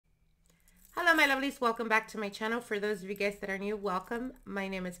Hello my lovelies, welcome back to my channel. For those of you guys that are new, welcome. My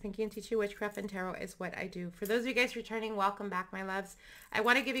name is Pinky and teach you witchcraft and tarot is what I do. For those of you guys returning, welcome back my loves. I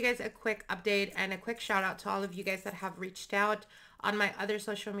want to give you guys a quick update and a quick shout out to all of you guys that have reached out on my other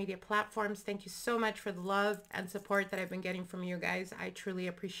social media platforms. Thank you so much for the love and support that I've been getting from you guys. I truly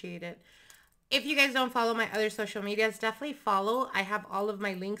appreciate it. If you guys don't follow my other social medias, definitely follow. I have all of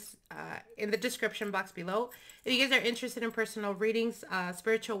my links in the description box below. If you guys are interested in personal readings,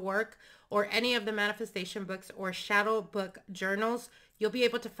 spiritual work, or any of the manifestation books or shadow book journals, you'll be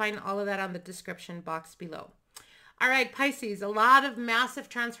able to find all of that on the description box below. All right, Pisces, a lot of massive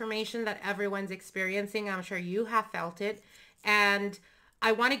transformation that everyone's experiencing. I'm sure you have felt it. And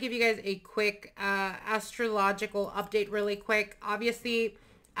I want to give you guys a quick astrological update really quick. Obviously,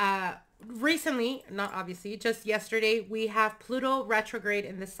 recently, not obviously, just yesterday, we have Pluto retrograde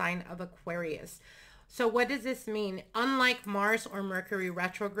in the sign of Aquarius. So what does this mean? Unlike Mars or Mercury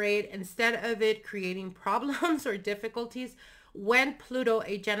retrograde, instead of it creating problems or difficulties, when Pluto,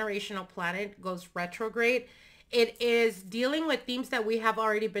 a generational planet, goes retrograde, it is dealing with themes that we have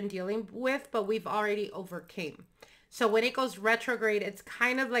already been dealing with, but we've already overcame. So when it goes retrograde, it's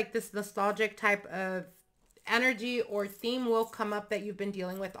kind of like this nostalgic type of energy or theme will come up that you've been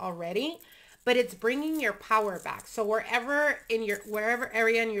dealing with already, but it's bringing your power back. So wherever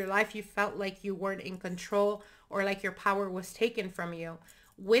area in your life you felt like you weren't in control or like your power was taken from you,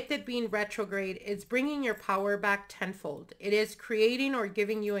 with it being retrograde, it's bringing your power back tenfold. It is creating or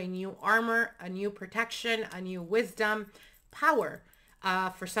giving you a new armor, a new protection, a new wisdom, power.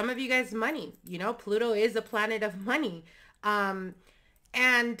 For some of you guys, money. You know, Pluto is a planet of money.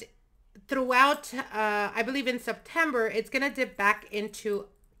 And throughout, I believe in September, it's going to dip back into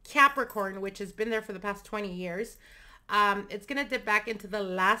Capricorn, which has been there for the past 20 years. It's going to dip back into the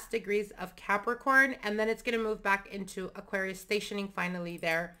last degrees of Capricorn, and then it's going to move back into Aquarius, stationing finally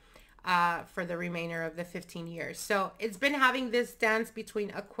there for the remainder of the 15 years. So it's been having this dance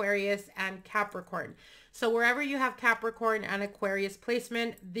between Aquarius and Capricorn. So wherever you have Capricorn and Aquarius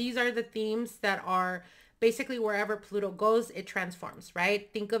placement, these are the themes that are basically wherever Pluto goes, it transforms,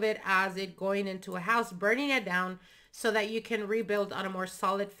 right? Think of it as it going into a house, burning it down so that you can rebuild on a more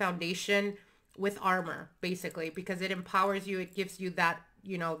solid foundation with armor, basically, because it empowers you. It gives you that,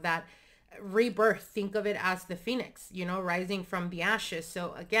 you know, that rebirth. Think of it as the phoenix, you know, rising from the ashes.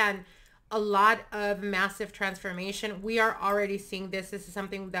 So again, a lot of massive transformation. We are already seeing this. This is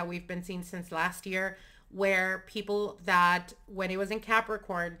something that we've been seeing since last year, where people that, when it was in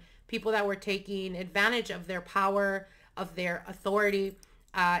Capricorn, people that were taking advantage of their power, of their authority,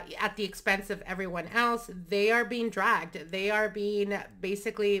 at the expense of everyone else, they are being dragged. They are being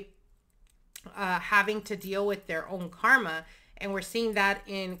basically having to deal with their own karma. And we're seeing that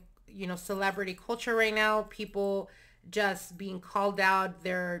in, you know, celebrity culture right now. People just being called out,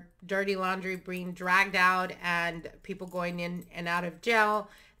 their dirty laundry being dragged out, and people going in and out of jail.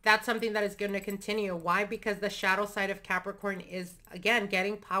 That's something that is going to continue. Why? Because the shadow side of Capricorn is, again,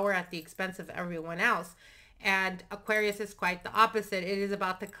 getting power at the expense of everyone else. And Aquarius is quite the opposite. It is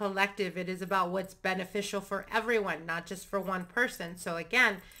about the collective. It is about what's beneficial for everyone, not just for one person. So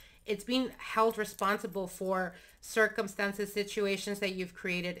again, it's being held responsible for circumstances, situations that you've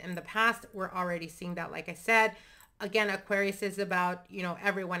created in the past. We're already seeing that, like I said. Again, Aquarius is about, you know,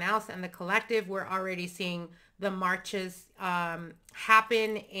 everyone else and the collective. We're already seeing the marches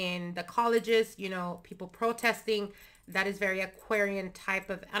happen in the colleges, you know, people protesting. That is very Aquarian type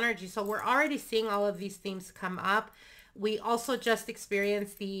of energy. So we're already seeing all of these themes come up. We also just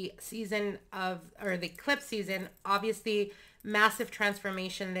experienced the season of, or the eclipse season, obviously massive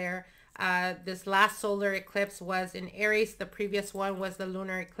transformation there. This last solar eclipse was in Aries. The previous one was the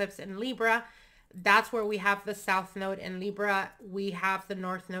lunar eclipse in Libra. That's where we have the south node in Libra. We have the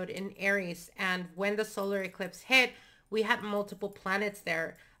north node in Aries. And when the solar eclipse hit, we had multiple planets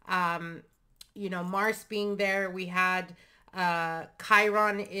there. You know, Mars being there. We had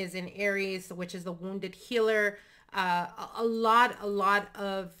Chiron is in Aries, which is the wounded healer. A lot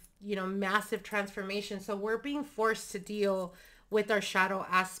of, you know, massive transformation. So we're being forced to deal with our shadow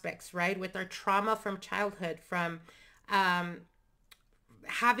aspects, right? With our trauma from childhood, from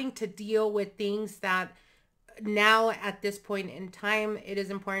having to deal with things that now at this point in time, it is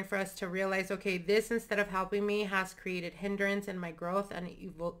important for us to realize, okay, this, instead of helping me, has created hindrance in my growth and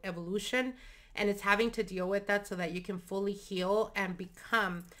evolution. And it's having to deal with that so that you can fully heal and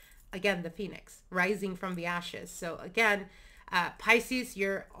become, again, the phoenix rising from the ashes. So again, Pisces,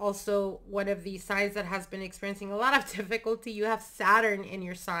 you're also one of the signs that has been experiencing a lot of difficulty. You have Saturn in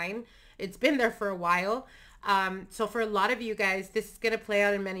your sign. It's been there for a while. So for a lot of you guys, this is going to play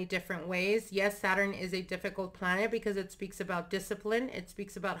out in many different ways. Yes, Saturn is a difficult planet because it speaks about discipline. It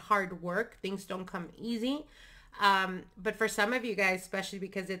speaks about hard work. Things don't come easy. But for some of you guys, especially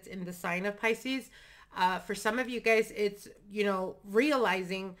because it's in the sign of Pisces, for some of you guys, it's, you know,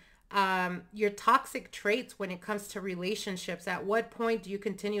 realizing your toxic traits when it comes to relationships. At what point do you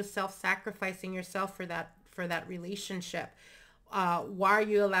continue self-sacrificing yourself for that relationship? Why are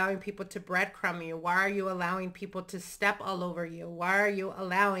you allowing people to breadcrumb you? Why are you allowing people to step all over you? Why are you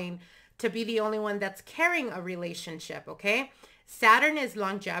allowing to be the only one that's carrying a relationship? Okay. Saturn is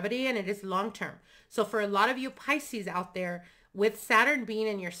longevity and it is long-term. So for a lot of you Pisces out there, with Saturn being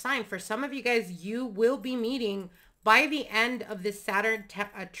in your sign, for some of you guys, you will be meeting by the end of this Saturn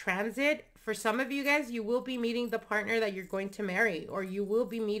transit. For some of you guys, you will be meeting the partner that you're going to marry, or you will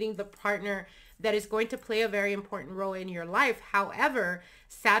be meeting the partner that is going to play a very important role in your life. However,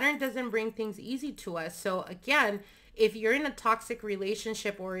 Saturn doesn't bring things easy to us. So again, if you're in a toxic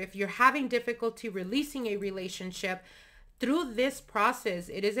relationship, or if you're having difficulty releasing a relationship, through this process,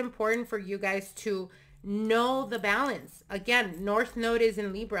 it is important for you guys to know the balance. Again, North Node is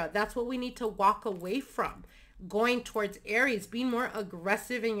in Libra. That's what we need to walk away from. Going towards Aries, being more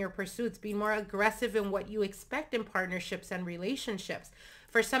aggressive in your pursuits, being more aggressive in what you expect in partnerships and relationships.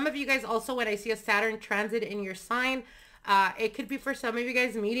 For some of you guys also, when I see a Saturn transit in your sign, it could be for some of you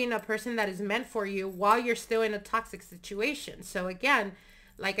guys meeting a person that is meant for you while you're still in a toxic situation. So again,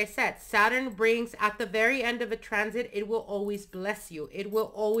 like I said, Saturn brings, at the very end of a transit, it will always bless you. It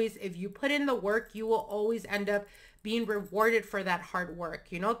will always, if you put in the work, you will always end up being rewarded for that hard work.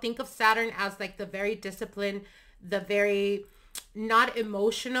 You know, think of Saturn as like the very disciplined, the very not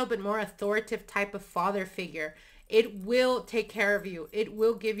emotional, but more authoritative type of father figure. It will take care of you. It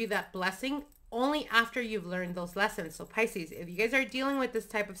will give you that blessing only after you've learned those lessons. So Pisces, if you guys are dealing with this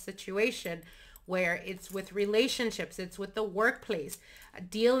type of situation where it's with relationships, it's with the workplace,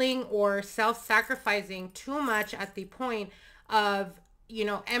 dealing or self-sacrificing too much at the point of, you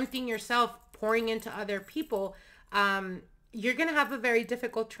know, emptying yourself, pouring into other people, you're going to have a very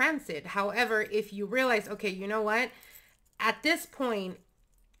difficult transit. However, if you realize, okay, you know what, at this point,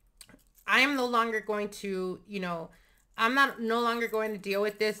 I am no longer going to, you know, I'm no longer going to deal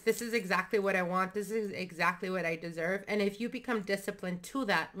with this. This is exactly what I want. This is exactly what I deserve. And if you become disciplined to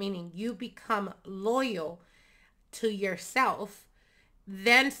that, meaning you become loyal to yourself,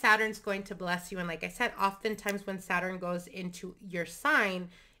 then Saturn's going to bless you. And like I said, oftentimes when Saturn goes into your sign,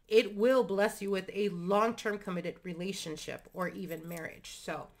 it will bless you with a long-term committed relationship or even marriage.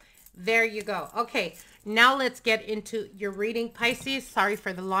 So there you go. Okay, now let's get into your reading, Pisces. Sorry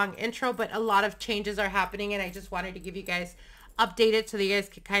for the long intro, but a lot of changes are happening, and I just wanted to give you guys updated so that you guys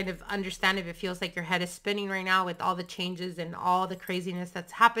could kind of understand if it feels like your head is spinning right now with all the changes and all the craziness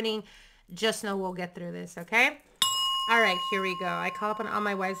that's happening. Just know we'll get through this, okay? All right, here we go. I call upon all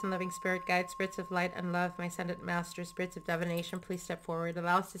my wise and loving spirit guides, spirits of light and love, my ascended masters, spirits of divination. Please step forward.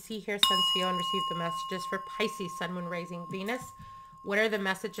 Allow us to see, hear, sense, feel, and receive the messages for Pisces, Sun, Moon, Rising, Venus. What are the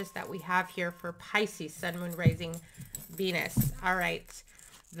messages that we have here for Pisces, Sun, Moon, Rising, Venus? All right.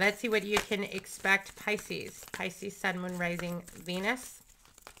 Let's see what you can expect, Pisces. Pisces, Sun, Moon, Rising, Venus.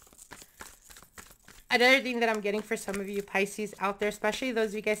 Another thing that I'm getting for some of you Pisces out there, especially those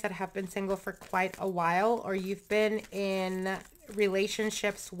of you guys that have been single for quite a while, or you've been in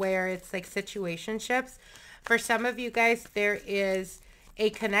relationships where it's like situationships. For some of you guys, there is a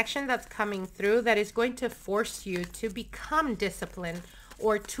connection that's coming through that is going to force you to become disciplined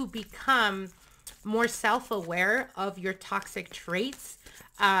or to become more self-aware of your toxic traits.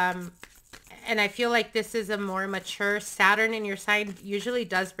 And I feel like this is a more mature Saturn in your sign usually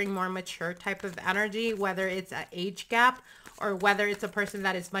does bring more mature type of energy, whether it's an age gap or whether it's a person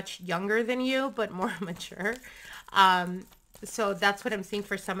that is much younger than you, but more mature. So that's what I'm seeing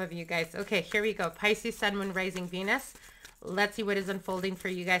for some of you guys. Okay, here we go. Pisces, Sun, Moon, Rising, Venus. Let's see what is unfolding for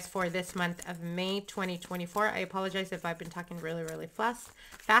you guys for this month of May 2024. I apologize if I've been talking really, really fast.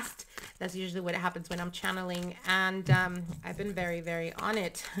 That's usually what happens when I'm channeling. And I've been very, very on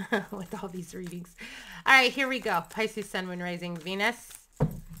it with all these readings. All right, here we go. Pisces, Sun, Moon, Rising, Venus.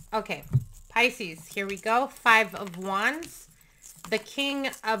 Okay, Pisces, here we go. 5 of Wands, the King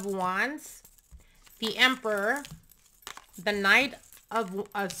of Wands, the Emperor, the Knight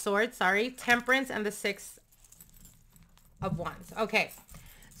of Swords, Temperance, and the 6 of Wands. Okay,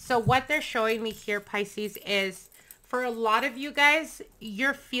 so what they're showing me here, Pisces, is for a lot of you guys,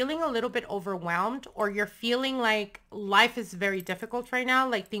 you're feeling a little bit overwhelmed, or you're feeling like life is very difficult right now,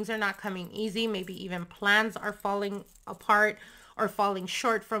 like things are not coming easy, maybe even plans are falling apart or falling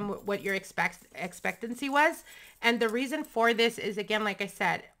short from what your expectancy was. And the reason for this is, again, like I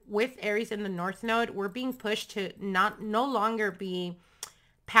said, with Aries in the North Node, we're being pushed to no longer be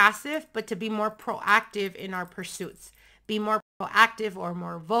passive, but to be more proactive in our pursuits. Be more proactive or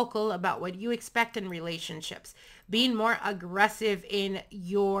more vocal about what you expect in relationships. Being more aggressive in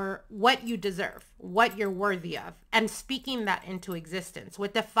what you deserve, what you're worthy of, and speaking that into existence.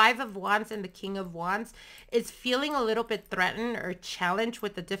 With the Five of Wands and the King of Wands, it's feeling a little bit threatened or challenged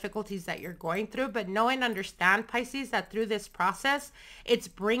with the difficulties that you're going through, but know and understand, Pisces, that through this process, it's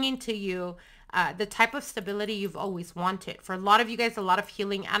bringing to you the type of stability you've always wanted. For a lot of you guys, a lot of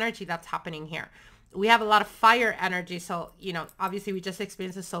healing energy that's happening here. We have a lot of fire energy. So, you know, obviously we just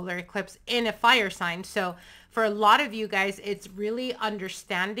experienced a solar eclipse in a fire sign. So for a lot of you guys, it's really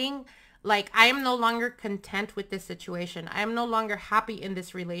understanding, like, I am no longer content with this situation. I am no longer happy in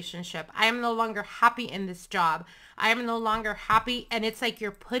this relationship. I am no longer happy in this job. I am no longer happy. And it's like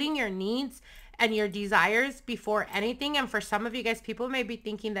you're putting your needs and your desires before anything. And for some of you guys, people may be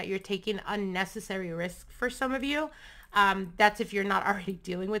thinking that you're taking unnecessary risk. For some of you, that's if you're not already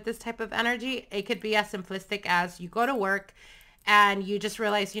dealing with this type of energy. It could be as simplistic as you go to work and you just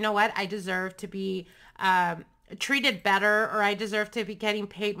realize, you know what, I deserve to be treated better, or I deserve to be getting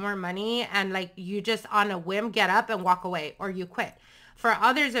paid more money. And like you just on a whim get up and walk away, or you quit. For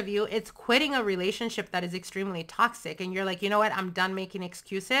others of you, it's quitting a relationship that is extremely toxic. And you're like, you know what, I'm done making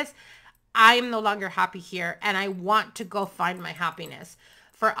excuses. I'm no longer happy here and I want to go find my happiness.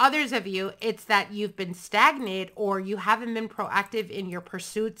 For others of you, it's that you've been stagnant or you haven't been proactive in your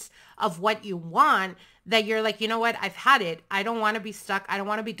pursuits of what you want, that you're like, you know what, I've had it. I don't want to be stuck. I don't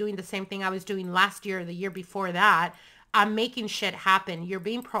want to be doing the same thing I was doing last year or the year before that. I'm making shit happen. You're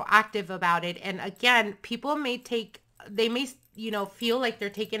being proactive about it. And again, people may you know, feel like they're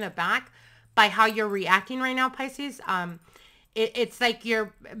taken aback by how you're reacting right now, Pisces. It's like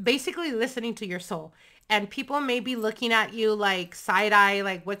you're basically listening to your soul. And people may be looking at you like side eye,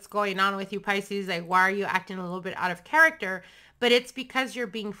 like what's going on with you, Pisces? Like, why are you acting a little bit out of character? But it's because you're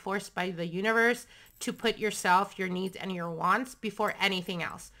being forced by the universe to put yourself, your needs, and your wants before anything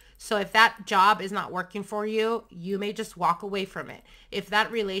else. So if that job is not working for you, you may just walk away from it. If that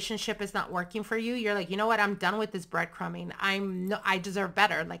relationship is not working for you, you're like, you know what? I'm done with this breadcrumbing. I deserve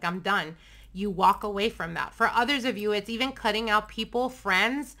better. Like, I'm done. You walk away from that. For others of you, it's even cutting out people,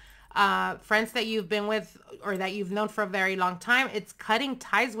 friends that you've been with or that you've known for a very long time. It's cutting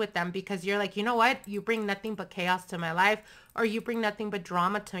ties with them because you're like, you know what? You bring nothing but chaos to my life, or you bring nothing but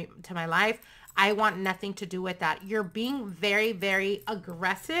drama to my life. I want nothing to do with that. You're being very, very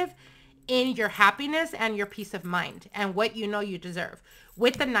aggressive in your happiness and your peace of mind and what you know you deserve.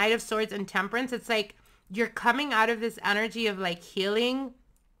 With the Knight of Swords and Temperance, it's like you're coming out of this energy of like healing.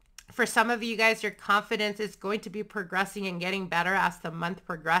 For some of you guys, your confidence is going to be progressing and getting better as the month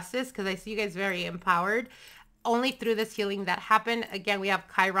progresses, because I see you guys very empowered only through this healing that happened. Again, we have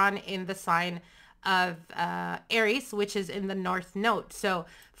Chiron in the sign of Aries, which is in the North Node. So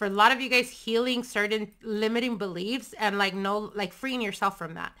for a lot of you guys, healing certain limiting beliefs and like freeing yourself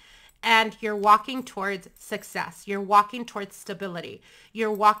from that. And you're walking towards success. You're walking towards stability.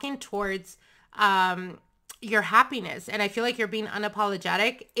 You're walking towards your happiness. And I feel like you're being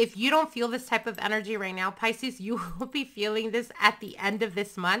unapologetic. If you don't feel this type of energy right now, Pisces, you will be feeling this at the end of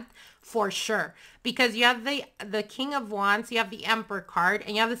this month for sure, because you have the King of Wands, you have the Emperor card,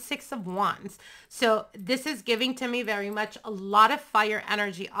 and you have the Six of Wands. So this is giving to me very much a lot of fire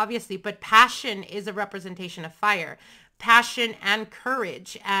energy, obviously, but passion is a representation of fire. Passion and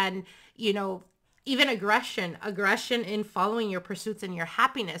courage and, you know, even aggression in following your pursuits and your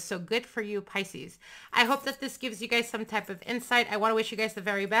happiness. So good for you, Pisces. I hope that this gives you guys some type of insight. I want to wish you guys the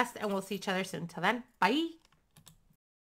very best, and we'll see each other soon. Till then, bye.